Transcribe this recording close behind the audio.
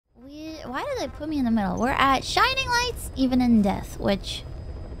Why did they put me in the middle? We're at Shining Lights, even in death, which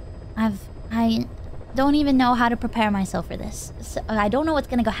I don't even know how to prepare myself for this. So, I don't know what's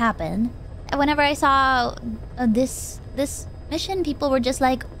gonna go happen. And whenever I saw this mission, people were just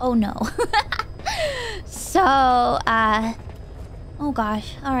like, "Oh no." So, oh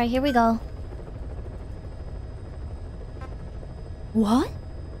gosh. All right, here we go. What?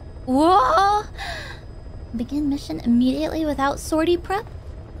 Whoa! Begin mission immediately without sortie prep?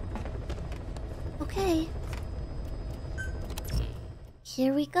 Okay.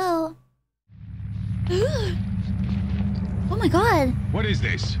 Here we go. Oh my god. What is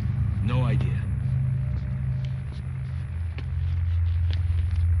this? No idea.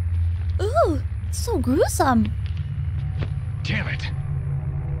 Ooh, it's so gruesome. Damn it.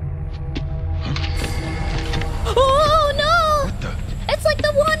 Oh no! What the? It's like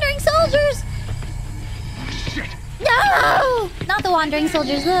the wandering soldiers! Shit! No! Not the wandering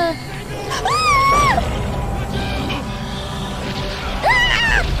soldiers, the... Ah!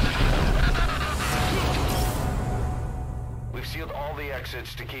 We've sealed all the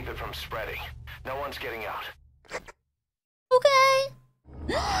exits to keep it from spreading. No one's getting out. Okay.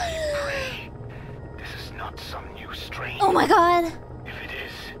 I pray this is not some new strain. Oh my god. If it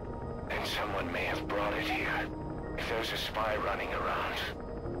is, then someone may have brought it here. If there's a spy running around.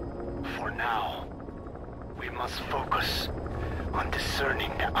 For now, we must focus on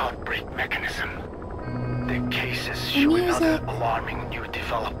discerning the outbreak mechanism. The cases show another alarming new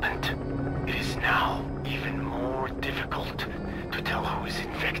development. It is now even more difficult to tell who is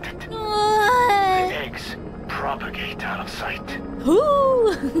infected. What? The eggs propagate out of sight.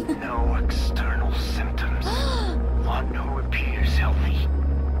 Who? No external symptoms. One who appears healthy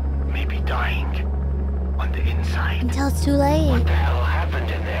may be dying on the inside. Until it's too late. What the hell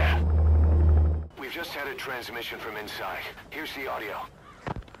happened in there? We've just had a transmission from inside. Here's the audio.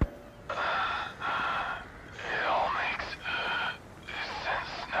 It all makes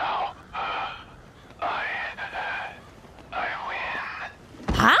sense now. I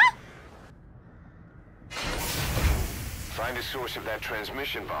win. Huh? Find the source of that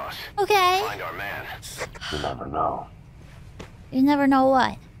transmission, boss. Okay. Find our man. You never know. You never know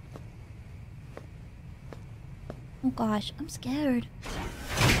what. Oh gosh, I'm scared.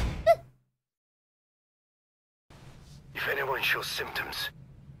 If anyone shows symptoms,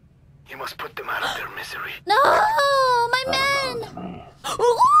 you must put them out of their misery. No, my man!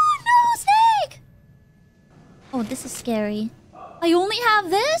 Oh no, Snake! Oh, this is scary. I only have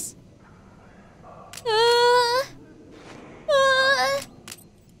this?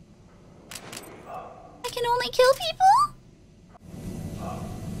 I can only kill people?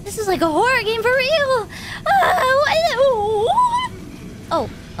 This is like a horror game for real! Oh,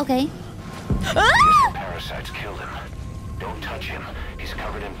 okay. Parasites killed him. Don't touch him. He's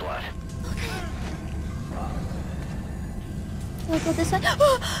covered in blood. Okay. Do I go this way?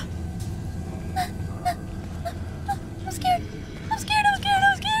 I'm scared. I'm scared. I'm scared.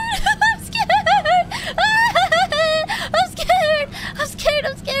 I'm scared. I'm scared. I'm scared. I'm scared.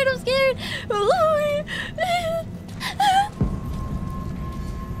 I'm scared. I'm scared.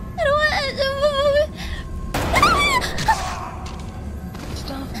 I don't want.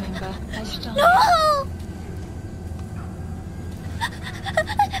 Staff member has died. No!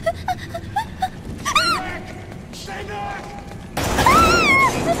 Stay back!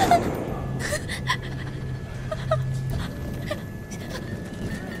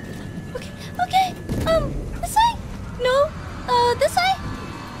 Okay, okay. This way? No. This way?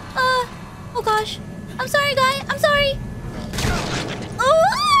 Oh gosh. I'm sorry, guy. I'm sorry.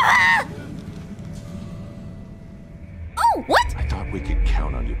 Oh, what? I thought we could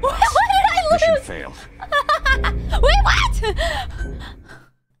count on you, boss. What did I lose? Mission failed. Wait, what?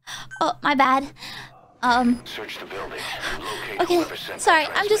 Oh, my bad. Search the building. Locate Okay, whoever sent sorry.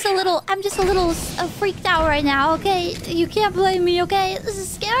 that I'm just a little freaked out right now. Okay, you can't blame me. Okay, this is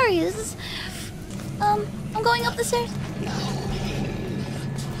scary. This is. I'm going up the stairs.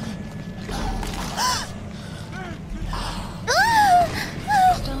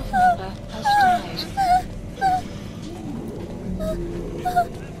 Staff member has died.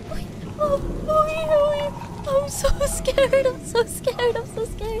 I'm so scared. I'm so scared. I'm so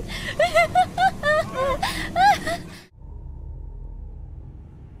scared.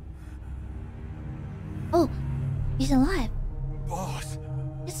 Oh, he's alive. Boss.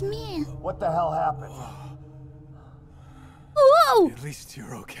 It's me. What the hell happened? Whoa! At least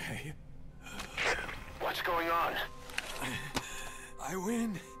you're okay. What's going on? I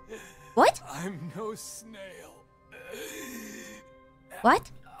win. What? I'm no snail. What?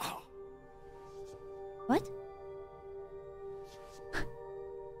 What?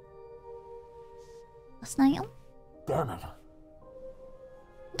 A snail? Damn it.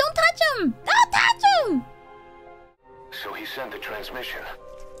 Don't touch him! Don't touch him! So he sent the transmission.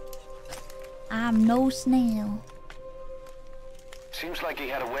 I'm no snail. Seems like he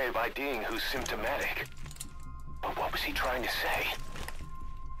had a way of IDing who's symptomatic. But what was he trying to say?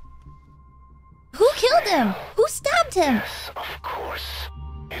 Who killed him? Who stabbed him? Yes, of course.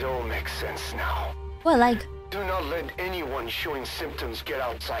 It all makes sense now. Well, like... Do not let anyone showing symptoms get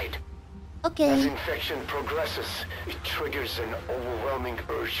outside. As Okay. infection progresses, it triggers an overwhelming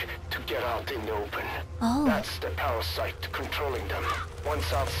urge to get out in the open. Oh. That's the parasite controlling them.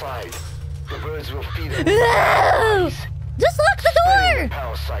 Once outside, the birds will feed them. No! Just lock the Spreading door! the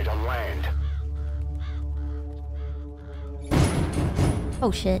parasite on land.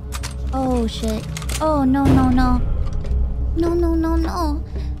 Oh shit. Oh shit. Oh no no no. No no no no.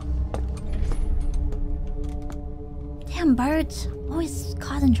 Damn birds. Always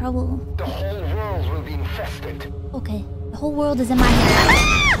causing trouble. The whole world will be infested. Okay. The whole world is in my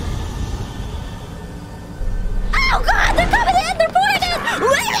hands. Ah! Oh god! They're coming in! They're pouring in!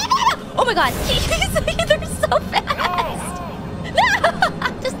 Oh my god! They're so fast!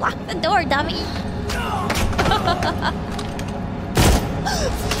 No! Just lock the door, dummy! No!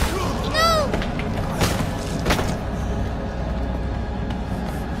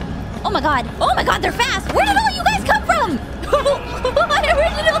 Oh my god! Oh my god, they're fast! Where did all you guys come from? Where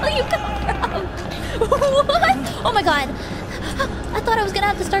did all you come from? What? Oh my god! I thought I was gonna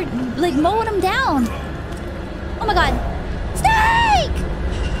have to start, like, mowing them down. Oh my god! Snake!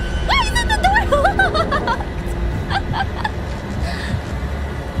 Why isn't the door locked?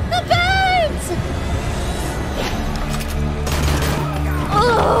 The birds!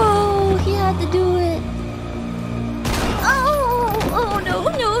 Oh, he had to do it. Oh, oh no,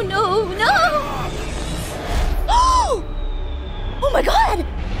 no, no, no! Oh! Oh my god!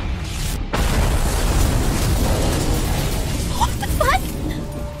 What the fuck?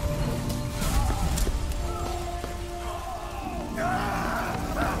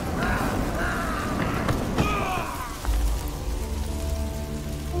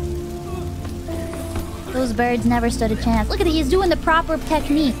 Those birds never stood a chance. Look at it, he's doing the proper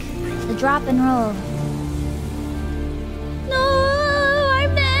technique. The drop and roll. No, our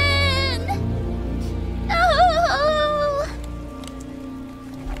men! No!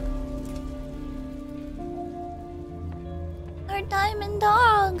 Our diamond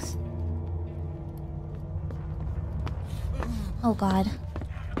dogs. Oh god.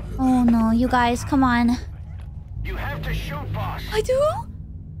 Oh no, you guys, come on. You have to shoot, boss. I do?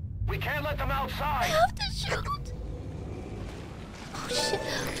 We can't let them I outside. have to shoot. Oh shit.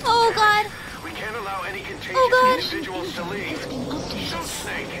 Oh god. We can't allow any contagious God. individuals to leave. Shoot,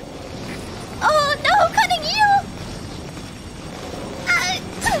 Snake. Oh no, cutting you! I'm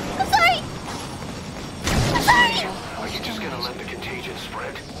sorry! I'm sorry! Are you just gonna let the contagion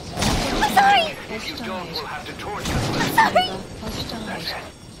spread? I'm sorry! If you don't, we'll have to torch them. I'm sorry! Has That's died. it.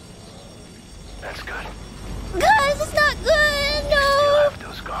 That's good. Guys, it's not good! Still No! have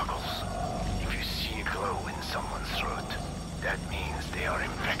those goggles. If you see a glow in someone's throat, that means they are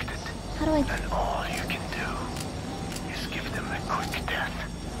infected. How do I... And all you can do is give them a quick death.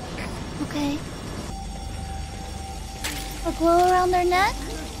 Okay. A glow around their neck?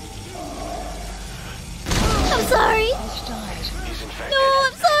 I'm sorry! Has died. He's infected. No,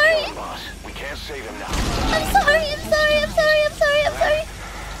 I'm sorry! Kill him, boss. We can't save him now. I'm sorry, I'm sorry, I'm sorry, I'm sorry, I'm sorry!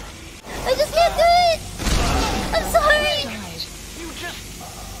 I just can't do it! I'm sorry! Died. You just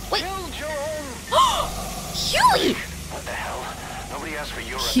Wait. killed your own. Huey! What the hell? Nobody asked for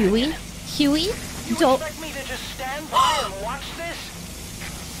your Huey? opinion. Huey? You Don't... expect me to just stand by and watch this?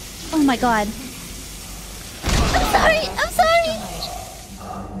 Oh my god. I'm sorry, I'm sorry!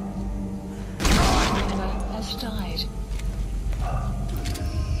 Member has died.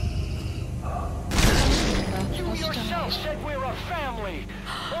 You Member has yourself died. said we're a family.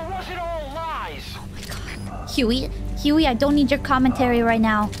 Or was it all lies? Huey, Huey, I don't need your commentary right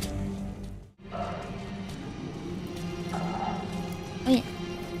now. Wait.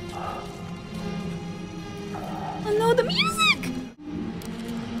 Oh no, the music!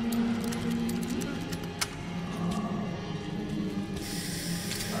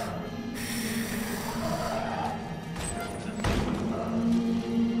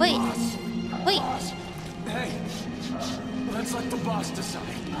 Wait. Wait. Hey, let's let the boss decide.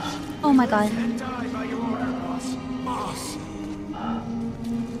 Oh my god. And die by your order, boss. Boss.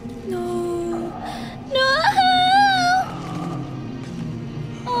 No. No!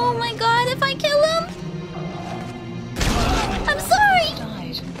 Oh my god, if I kill him? I'm sorry!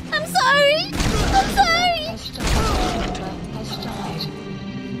 Died. I'm sorry! I'm sorry! Has died. Member has died.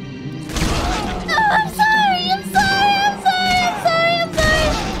 No, I'm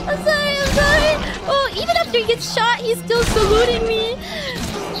he gets shot, he's still saluting me.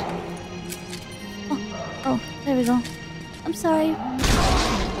 Oh, there we go. I'm sorry.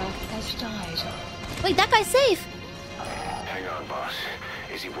 Has died. Wait, that guy's safe. Hang on, boss.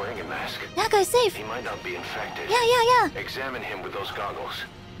 Is he wearing a mask? That guy's safe. He might not be infected. Yeah. Examine him with those goggles.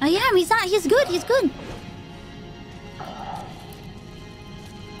 I am. He's not. He's good. He's good.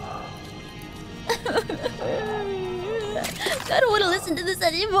 I don't want to listen to this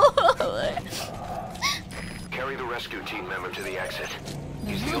anymore. Carry the rescue team member to the exit.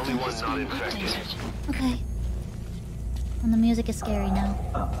 He's the only one not infected. Okay. And the music is scary now.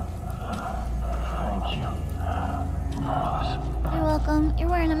 Thank you. You're welcome. You're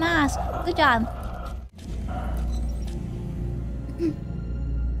wearing a mask. Good job.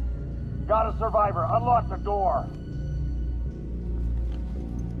 Got a survivor. Unlock the door.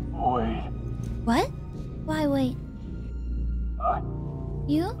 Wait. What? Why wait?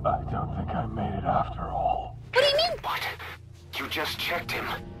 You? I don't think I made it after all. What do you mean? What? You just checked him.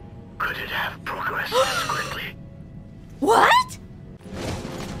 Could it have progressed this quickly? What?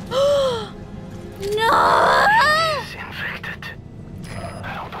 No! He's infected.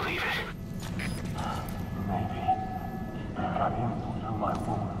 I don't believe it. Maybe it got in through my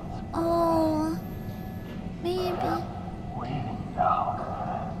wounds. Oh. Maybe. Waiting now.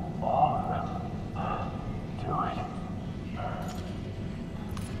 All of them. Do it.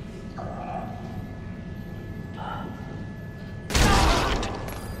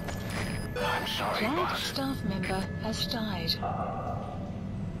 I'm sorry, Flight boss. staff member has died.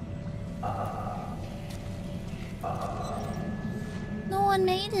 No one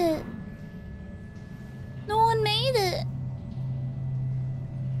made it. No one made it.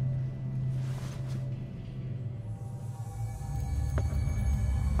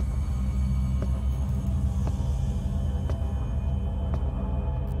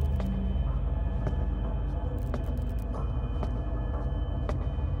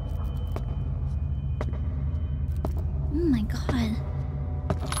 Oh my god.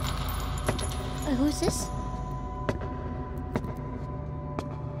 Who's this?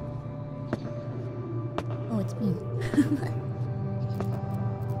 Oh, it's me.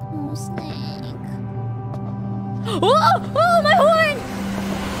 Oh, snake. Oh! Oh, my horn!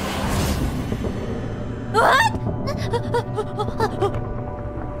 What?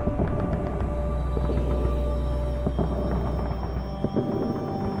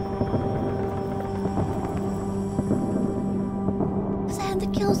 Because I had to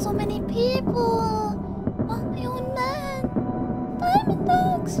kill so many people on my own land. Diamond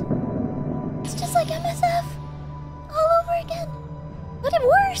dogs. It's just like MSF all over again, but it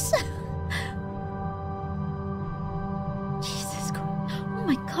worse. Jesus Christ! Oh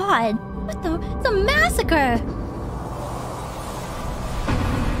my God! What the? It's a massacre!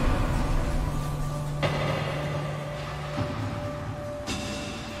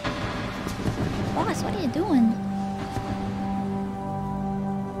 Boss, what are you doing?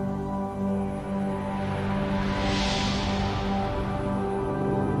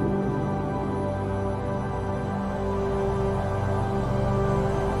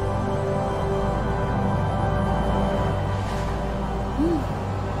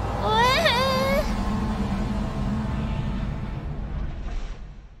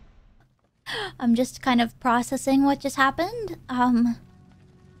 I'm just kind of processing what just happened.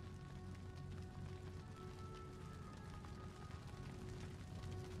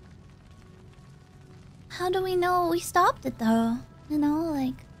 How do we know we stopped it though? You know,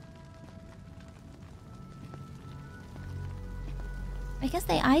 like... I guess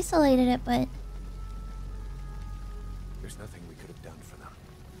they isolated it, but... There's nothing we could have done for them.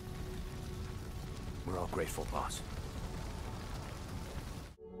 We're all grateful, boss.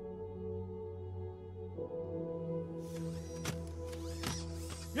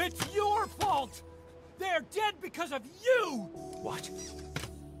 It's your fault! They're dead because of you! What?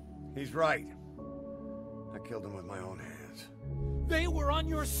 He's right. I killed him with my own hands. They were on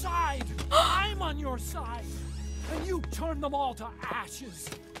your side! I'm on your side! And you turned them all to ashes!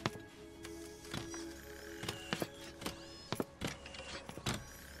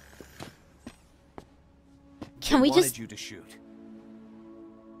 Can we wanted just... you to shoot.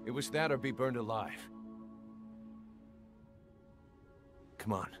 It was that or be burned alive.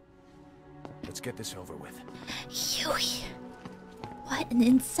 Come on. Let's get this over with. Huey. What an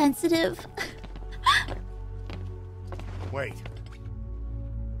insensitive... Wait.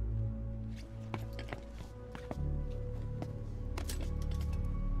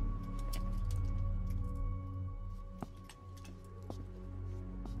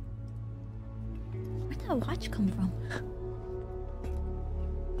 Where'd that watch come from?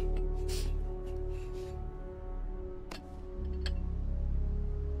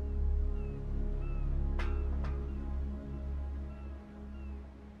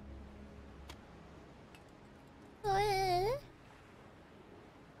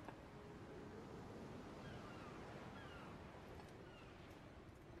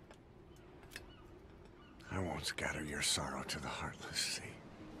 Don't scatter your sorrow to the heartless,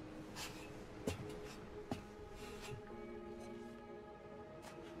 see?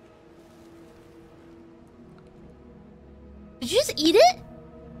 Did you just eat it?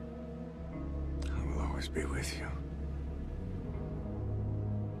 I will always be with you.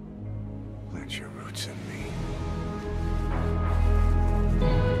 Plant your roots in me.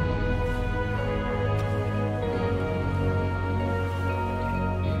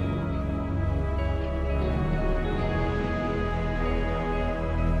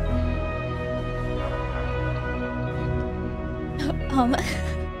 I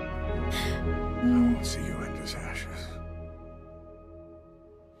won't see you end as ashes.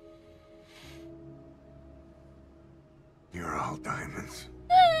 You're all diamonds.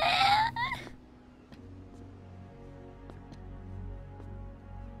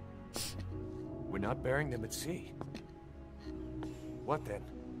 We're not burying them at sea. What then?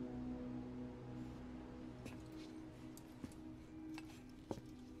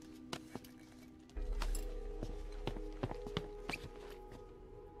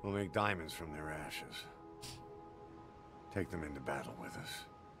 We'll make diamonds from their ashes. Take them into battle with us.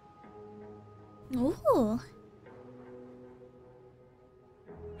 Ooh.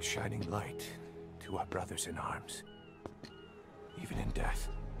 A shining light to our brothers in arms, even in death.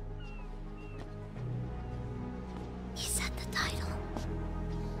 He said the title.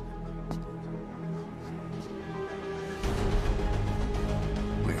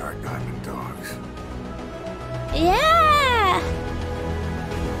 We are diamond dogs. Yeah!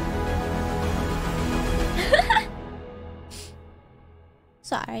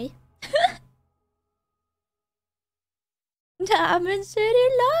 Sorry. Diamond City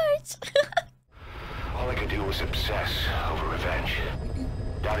Lights. All I could do was obsess over revenge,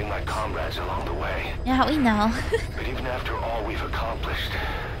 doubting my comrades along the way. Yeah, we know. But even after all we've accomplished,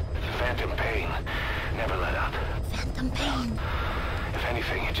 the phantom pain never let up. Phantom pain. If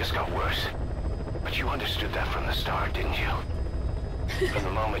anything, it just got worse. But you understood that from the start, didn't you? From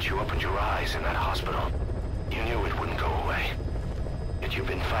the moment you opened your eyes in that hospital, you knew it wouldn't go away. Yet you've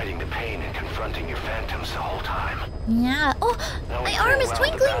been fighting the pain and confronting your phantoms the whole time. Yeah. Oh, my arm is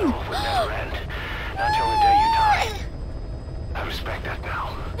twinkling. The battle would never end, not till the day you die. I respect that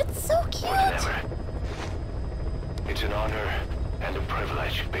now. It's so cute. More than ever. It's an honor and a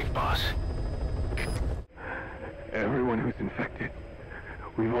privilege, Big Boss. Everyone who's infected,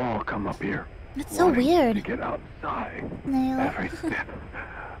 we've all come up here. It's so wanting weird. to get outside. Snail. Every step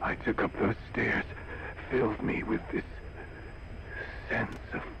I took up those stairs filled me with this sense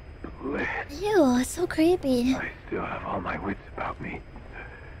of bliss. Ew, it's so creepy. I still have all my wits about me.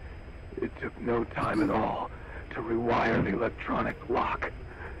 It took no time at all to rewire the electronic lock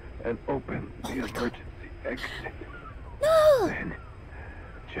and open the emergency exit. No! Then,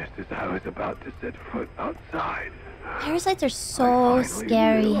 just as I was about to set foot outside, Parasites are I so finally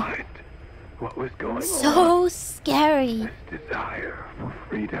scary. realized what was going on. So scary. This desire for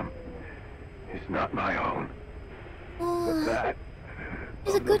freedom is not my own, but Oh, that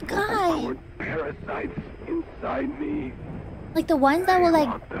he's a of good the guy. vocal-cord parasites inside me. Like the ones that will I like,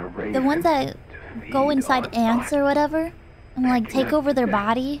 want the the ones raven that to go feed inside on ants us. or whatever, and like take over their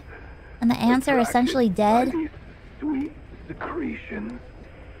body, and the ants are essentially dead. By these sweet secretions.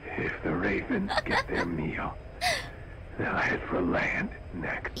 If the ravens get their meal, they'll head for land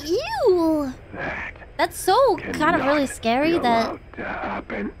next. Ew! That's so kind of really scary that to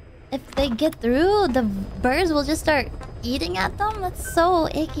happen. if they get through, the birds will just start eating at them. That's so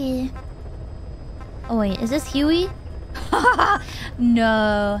icky. Oh wait, is this Huey?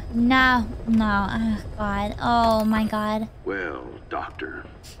 No. Oh god. Oh my god. Well, Doctor,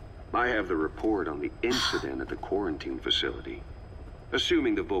 I have the report on the incident at the quarantine facility.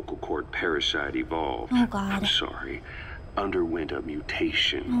 Assuming the vocal cord parasite evolved, Oh god. I'm sorry, underwent a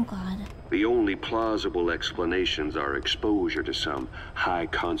mutation. Oh god. The only plausible explanations are exposure to some high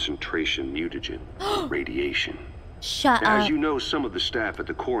concentration mutagen, radiation. Shut As up. you know, some of the staff at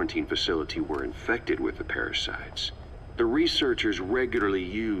the quarantine facility were infected with the parasites. The researchers regularly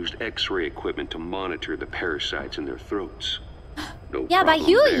used X-ray equipment to monitor the parasites in their throats. No Yeah, by problem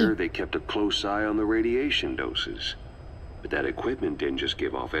Huey. there. They kept a close eye on the radiation doses. But that equipment didn't just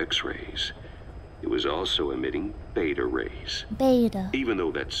give off X-rays. It was also emitting beta rays. Beta. Even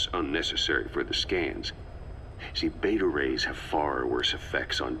though that's unnecessary for the scans. See, beta rays have far worse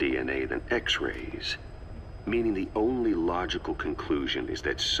effects on DNA than X-rays. Meaning the only logical conclusion is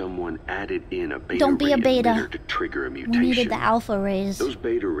that someone added in a beta Don't be a ray beta. emitter to trigger a We mutation. needed the alpha rays. Those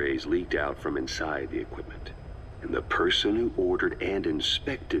beta rays leaked out from inside the equipment. And the person who ordered and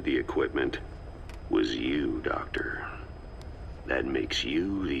inspected the equipment was you, Doctor. That makes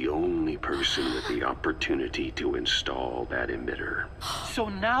you the only person with the opportunity to install that emitter. So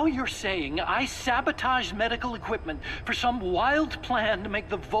now you're saying I sabotaged medical equipment for some wild plan to make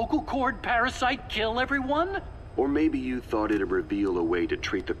the vocal cord parasite kill everyone? Or maybe you thought it'd reveal a way to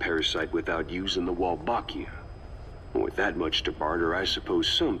treat the parasite without using the Wolbachia. With that much to barter, I suppose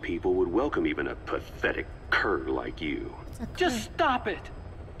some people would welcome even a pathetic cur like you. Just stop it!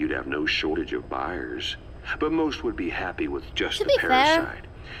 You'd have no shortage of buyers, but most would be happy with just To the be parasite. fair.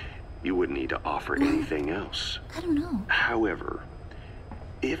 You wouldn't need to offer anything else. I don't know. However,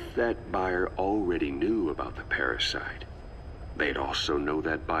 if that buyer already knew about the parasite, they'd also know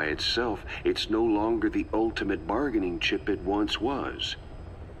that by itself, it's no longer the ultimate bargaining chip it once was.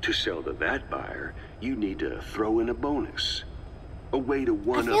 To sell to that buyer, you need to throw in a bonus. A way to I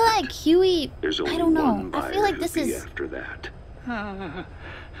one-up feel like it. Huey... There's only I don't know. one I buyer feel like who'd this be is... after that.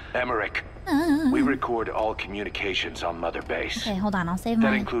 Emmerich, we record all communications on Mother Base. Okay, hold on. I'll save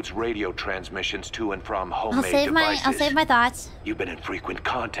That my... includes radio transmissions to and from I'll homemade save devices. my thoughts. You've been in frequent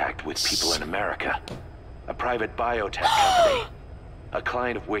contact with people in America. A private biotech company. A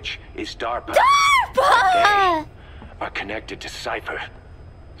client of which is DARPA. DARPA! They are connected to Cypher.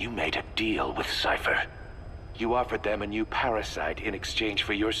 You made a deal with Cypher. You offered them a new parasite in exchange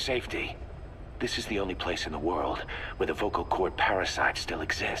for your safety. This is the only place in the world where the vocal cord parasite still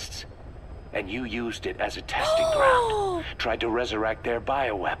exists. And you used it as a testing ground. Tried to resurrect their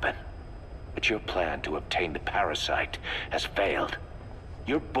bioweapon. But your plan to obtain the parasite has failed.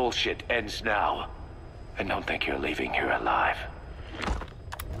 Your bullshit ends now. And don't think you're leaving here alive.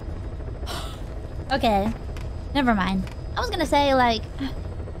 Okay. Never mind. I was gonna say, like,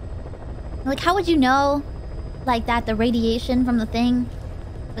 how would you know, like, that the radiation from the thing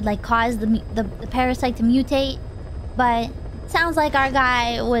would, like, cause the parasite to mutate? But sounds like our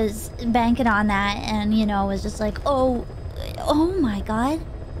guy was banking on that and, you know, was just like, oh my god.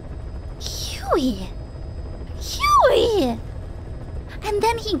 Huey! And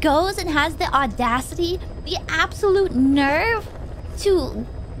then he goes and has the audacity, the absolute nerve to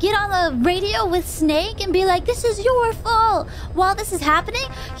get on the radio with Snake and be like, this is your fault. While this is happening,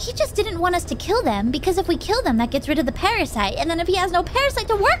 he just didn't want us to kill them, because if we kill them, that gets rid of the parasite. And then if he has no parasite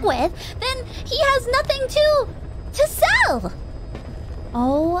to work with, then he has nothing to sell.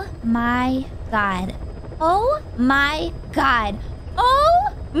 Oh my god. Oh my god.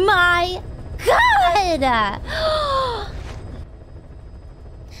 Oh my god.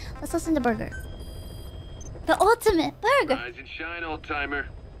 Let's listen to Burger. The ultimate burger. Rise and shine, old timer.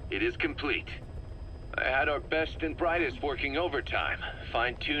 It is complete. I had our best and brightest working overtime,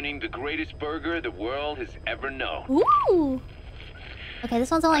 fine-tuning the greatest burger the world has ever known. Ooh. Okay, this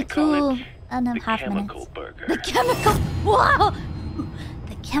one's only 2.5 minutes. Chemical burger. The chemical. Whoa.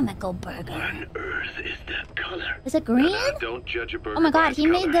 The chemical burger. What on earth is that color? Is it green? Don't judge a burger. Oh my by god, its he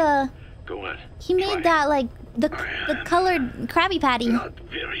made color. the. Go on. He made that like the colored Krabby Patty. Not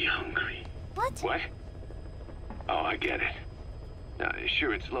very hungry. What? What? Oh, I get it.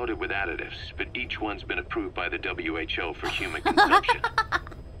 Sure, it's loaded with additives, but each one's been approved by the WHO for human consumption.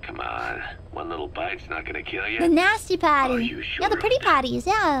 Come on, one little bite's not gonna kill you. The nasty patty. Are you sure Yeah, the pretty patties,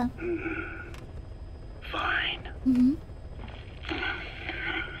 yeah. Fine. Mm-hmm.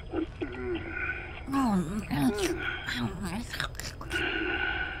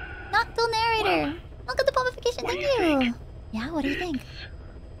 Nocturnal narrator. Look at the pumpification. Thank you. Yeah, what do you think?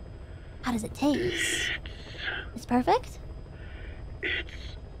 How does it taste? It's perfect?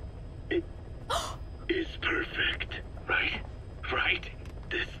 It is perfect. Right.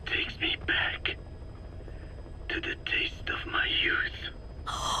 This takes me back to the taste of my youth.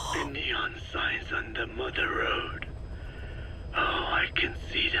 The neon signs on the Mother Road. Oh, I can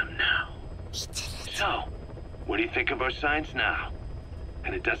see them now. He did it. So, what do you think of our signs now?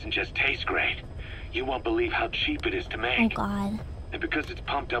 And it doesn't just taste great. You won't believe how cheap it is to make. Oh god. And because it's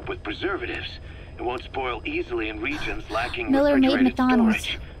pumped up with preservatives, it won't spoil easily in regions lacking Miller made refrigerated McDonald's.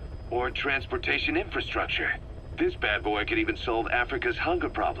 storage or transportation infrastructure. This bad boy could even solve Africa's hunger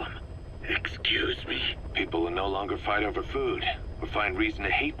problem. Excuse me. People will no longer fight over food or find reason to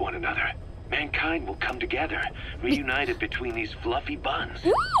hate one another. Mankind will come together, reunited between these fluffy buns.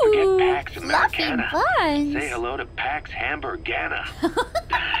 Ooh, Forget Pax fluffy Americana. buns. Say hello to Pax Hamburgana.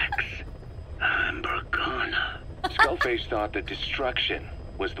 Pax Hamburgana. Skullface thought that destruction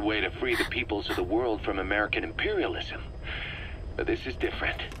was the way to free the peoples of the world from American imperialism. But this is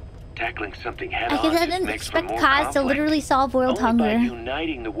different. Tackling something head-on I just didn't makes for expect more Kaz to conflict. literally solve world Only by hunger.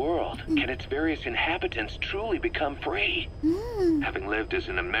 uniting the world can its various inhabitants truly become free. Having lived as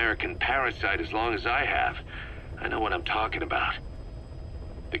an American parasite as long as I have, I know what I'm talking about.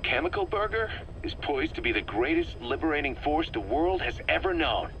 The chemical burger? is poised to be the greatest liberating force the world has ever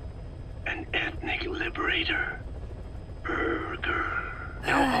known. An ethnic liberator. Burger.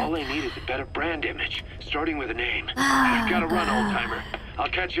 Now all I need is a better brand image, starting with a name. I've gotta run, old-timer. I'll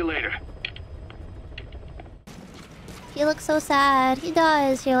catch you later. He looks so sad. He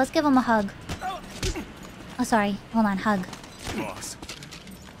does. Here, let's give him a hug. Oh, sorry. Hold on, hug. Boss,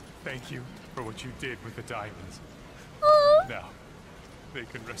 thank you for what you did with the diamonds. Oh. Now, they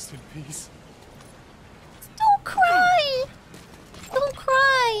can rest in peace. Don't cry! Don't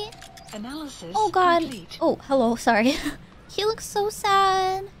cry! Analysis Oh god. complete. Oh, hello, sorry. He looks so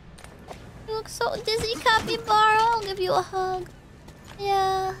sad. You look so dizzy, capybara. I'll give you a hug.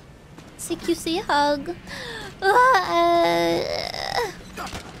 Yeah. CQC hug. Hug.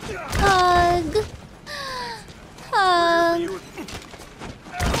 Hug.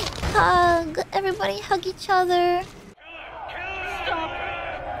 Hug. Everybody hug each other. Stop!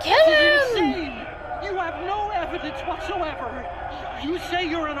 Kill This is him! insane! You have no evidence whatsoever. You say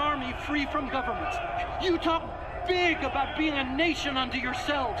you're an army free from governments. You talk big about being a nation unto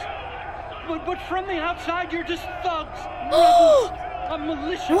yourselves. But from the outside, you're just thugs, rebels, a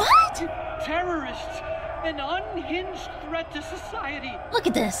militia, What? terrorists, an unhinged threat to society. Look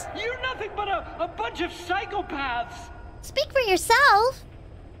at this. You're nothing but a bunch of psychopaths. Speak for yourself.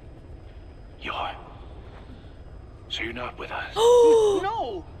 So you're not with us?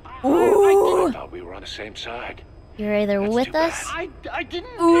 No! I thought we were on the same side. You're either That's with too us. bad. I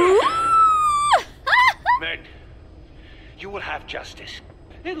didn't... Men, you will have justice.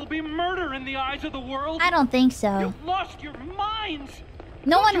 It'll be murder in the eyes of the world. I don't think so. You've lost your minds.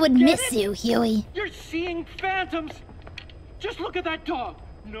 No Don't one you would get miss it? you, Huey. You're seeing phantoms. Just look at that dog.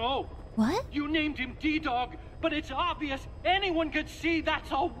 No. What? You named him D-Dog, but it's obvious anyone could see that's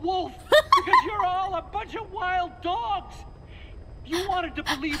a wolf. Because you're all a bunch of wild dogs. You wanted to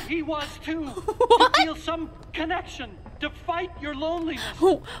believe he was too. What? To feel some connection. To fight your loneliness.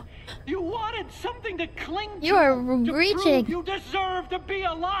 You wanted something to cling to. You are to reaching. prove you deserve to be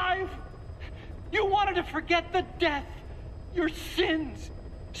alive. You wanted to forget the death, your sins,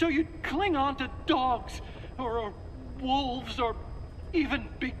 so you'd cling on to dogs, or wolves, or even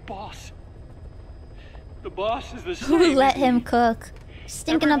Big Boss. The boss is the same. Who let isn't him he? cook?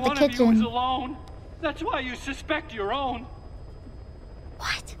 Stinking Every up the one of you is kitchen. alone. That's why you suspect your own.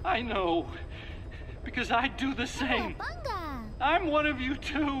 What? I know, because I do the same. I'm one of you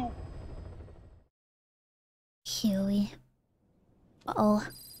too. Huey. Uh-oh.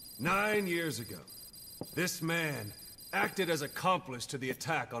 9 years ago, this man acted as accomplice to the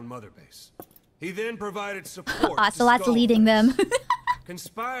attack on Mother Base. He then provided support to Ocelot's leading them.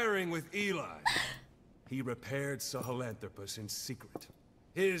 Conspiring with Eli, he repaired Sahelanthropus in secret.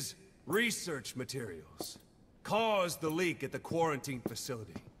 His research materials caused the leak at the quarantine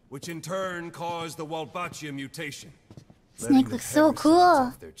facility, which in turn caused the Walbachia mutation. Snake looks so parasites cool.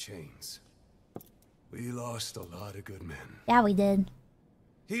 off their chains. We lost a lot of good men. Yeah, we did.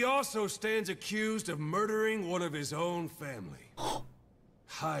 He also stands accused of murdering one of his own family,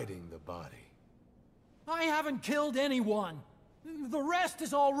 hiding the body. I haven't killed anyone. The rest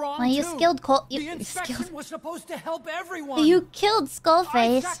is all wrong Well, you too. skilled Col- The you inspection skilled- was supposed to help everyone. You killed I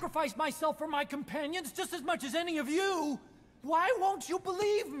Skullface. sacrificed myself for my companions just as much as any of you. Why won't you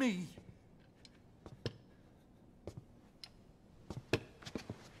believe me?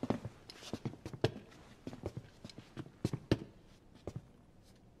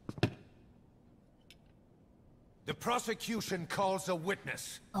 The prosecution calls a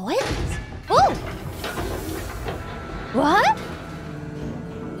witness. A witness? Who? What?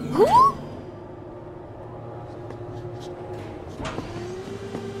 Who?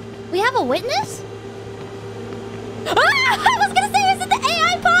 We have a witness? Ah! I was gonna say, is it the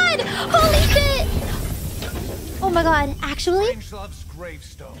AI pod? Holy shit! Oh my god, actually? Strangelove's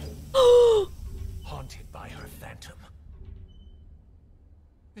gravestone. Haunted by her phantom.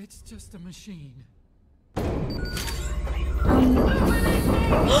 It's just a machine.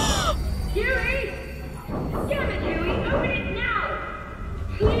 Huey! Damn it, Huey! Open it now!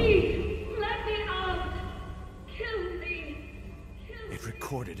 Please! Let me out! Kill me! It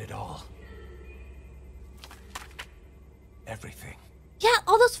recorded it all. Everything. Yeah,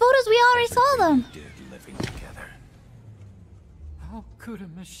 all those photos, we already saw them. Did living together. How could a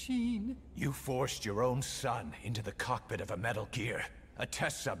machine? You forced your own son into the cockpit of a Metal Gear, a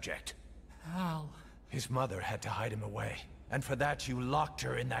test subject. How? His mother had to hide him away, and for that you locked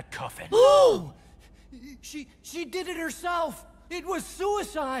her in that coffin. Oh! She did it herself! It was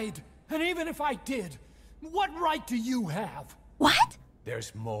suicide! And even if I did, what right do you have? What?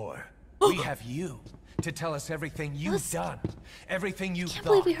 There's more. We have you to tell us everything you've done, everything you've Can't thought.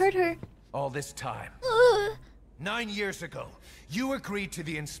 believe we heard her. all this time. 9 years ago, you agreed to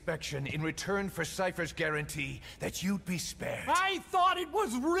the inspection in return for Cypher's guarantee that you'd be spared. I thought it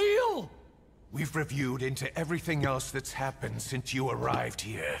was real! We've reviewed into everything else that's happened since you arrived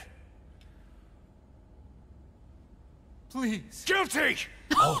here. Please. Guilty!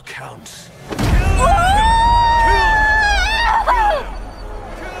 All counts.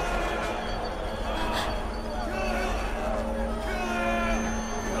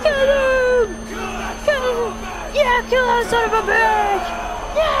 Yeah, kill that son of a bitch!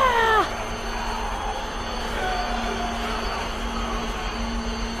 Yeah!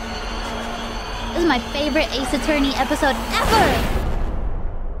 This is my favorite Ace Attorney episode ever!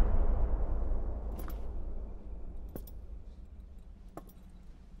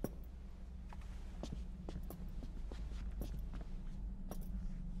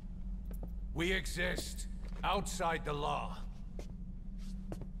 We exist outside the law.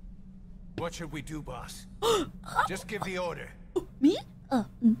 What should we do, boss? Just give the order. Me?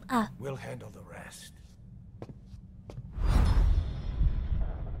 We'll handle the rest.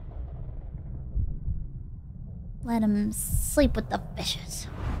 Let him sleep with the fishes.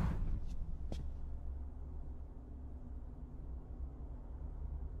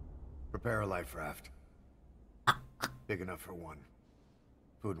 Prepare a life raft. Big enough for one.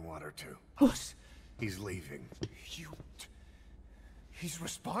 Food and water, too. Boss, he's leaving. He's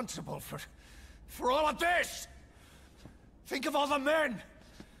responsible for all of this! Think of all the men!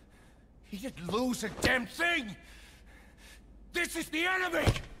 He didn't lose a damn thing! This is the enemy!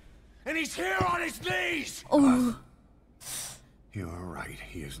 And he's here on his knees! Oh. You are right,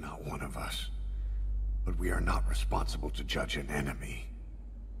 he is not one of us. But we are not responsible to judge an enemy.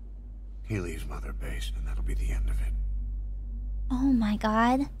 He leaves Mother Base, and that'll be the end of it. Oh my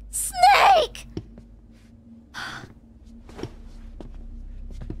god. Snake!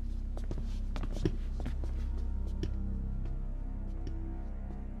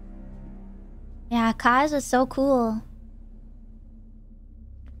 Yeah, Kaz was so cool.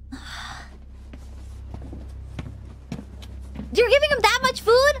 You're giving him that much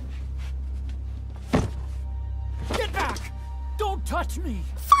food? Get back! Don't touch me!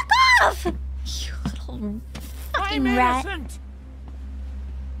 Fuck off! You little fucking I'm rat. innocent!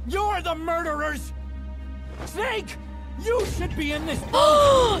 You're the murderers! Snake! You should be in this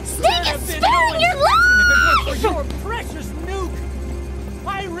boat! Snake is sparing your life! If it weren't for your precious nuke!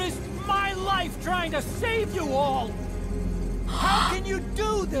 I risked my life trying to save you all! How can you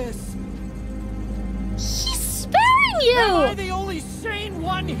do this? He's sparing you! Am I the only sane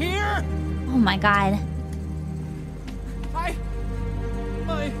one here? Oh my god.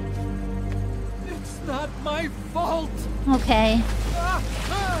 It's not my fault! Okay.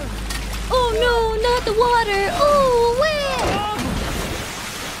 Oh no, not the water! Oh, where?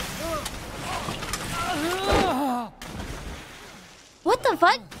 What the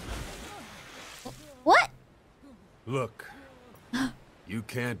fuck? What? Look. You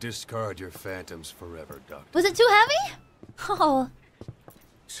can't discard your phantoms forever, Doctor. Was it too heavy? Oh.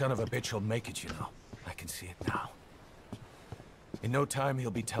 Son of a bitch will make it, you know. I can see it now. In no time,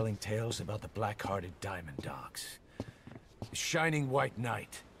 he'll be telling tales about the black-hearted diamond dogs. The shining white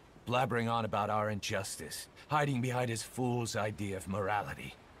knight, blabbering on about our injustice, hiding behind his fool's idea of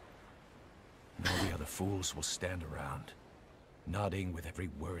morality. And all the other fools will stand around, nodding with every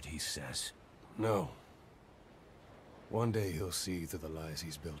word he says. No. One day he'll see through the lies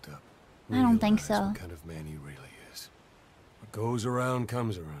he's built up. I don't think so. What kind of man he really is. What goes around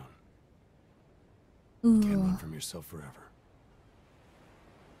comes around. Ooh. Can't run from yourself forever.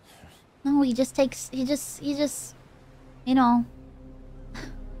 No, he just takes... He just... You know...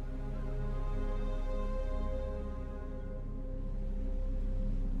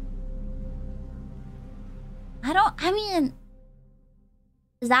 I mean...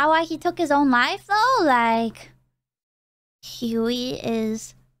 Is that why he took his own life, though? Like... Huey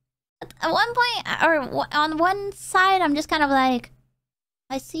is... At one point, or on one side, I'm just kind of like...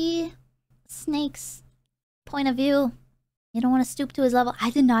 I see Snake's point of view. You don't want to stoop to his level. I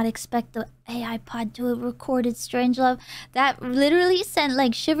did not expect the AI pod to have recorded Strangelove. That literally sent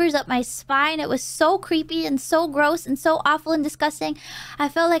like shivers up my spine. It was so creepy and so gross and so awful and disgusting. I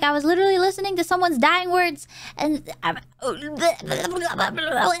felt like I was literally listening to someone's dying words. And I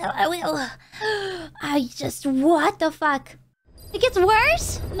just... What the fuck? It gets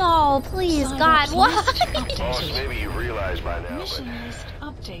worse? No, please, God, why? Boss, maybe you realize by now, Mission list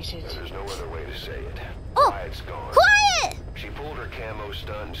updated. There's no other way to say it. Oh, Quiet's gone. Quiet! She pulled her camo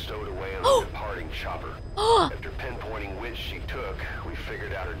stun and stowed away on a departing chopper. After pinpointing which she took, we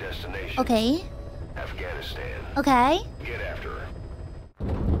figured out her destination. Okay. Afghanistan. Okay. Get after her.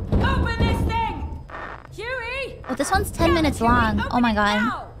 Open it! Huey! Oh, this one's 10 minutes long. Oh my god.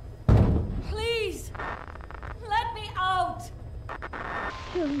 Now. Please, let me out.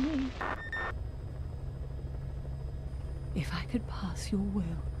 Kill me. If I could pass your will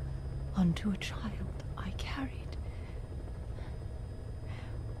onto a child I carried,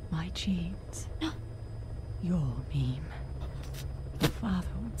 my genes, your meme, father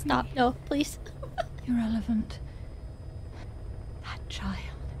would Stop, be no, please. irrelevant. That child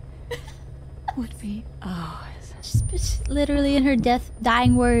would be ours. Just literally in her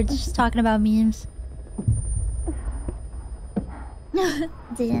dying words, just talking about memes.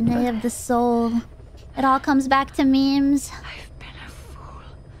 DNA of the soul. It all comes back to memes. I've been a fool.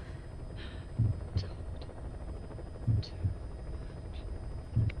 I'm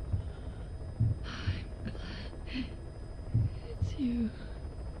glad it's you.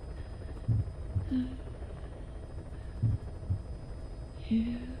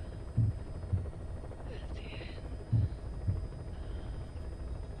 You at the end.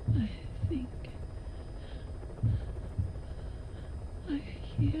 I think I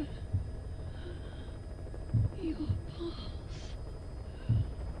hear your pulse.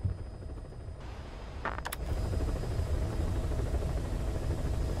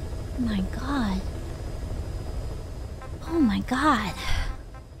 Oh my god. Oh my god.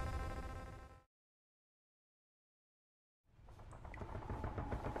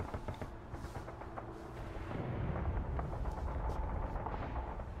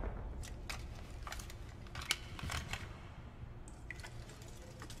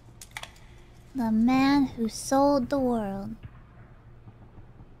 The man who sold the world.